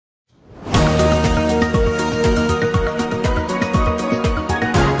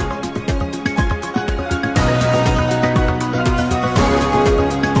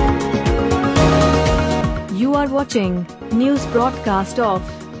watching news broadcast of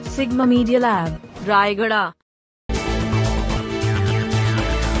Sigma Media Lab, Rayagada.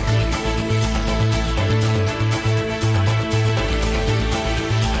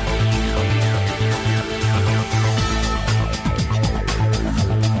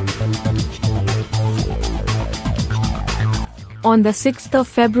 On the 6th of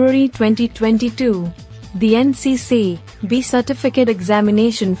February 2022, the NCC B certificate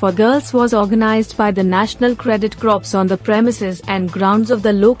examination for girls was organized by the National Credit Corps on the premises and grounds of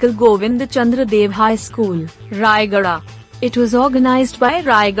the local Govind Chandra High School, Rayagada. It was organized by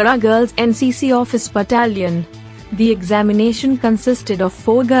Rayagada Girls NCC Office Battalion. The examination consisted of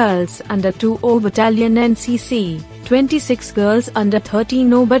 4 girls under 2O Battalion NCC, 26 girls under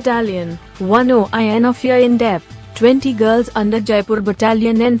 13O Battalion, 1O N of Ya Indep, 20 girls under Jeypore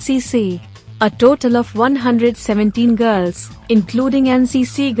Battalion NCC. A total of 117 girls, including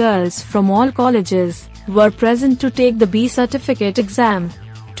NCC girls from all colleges, were present to take the B certificate exam.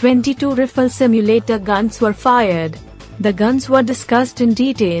 22 Riffel Simulator guns were fired. The guns were discussed in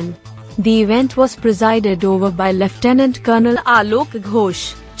detail. The event was presided over by Lieutenant Colonel Alok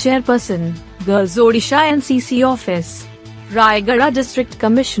Ghosh, Chairperson, Girls Odisha NCC Office. Rayagada District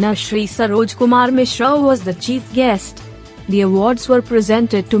Commissioner Shri Saroj Kumar Mishra was the chief guest. The awards were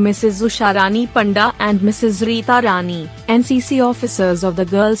presented to Mrs. Usharani Panda and Mrs. Rita Rani, NCC Officers of the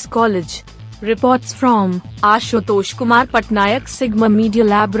Girls' College. Reports from Asutosh Kumar Patanik, Sigma Media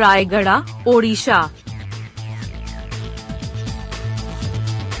Lab, Rayagada, Odisha.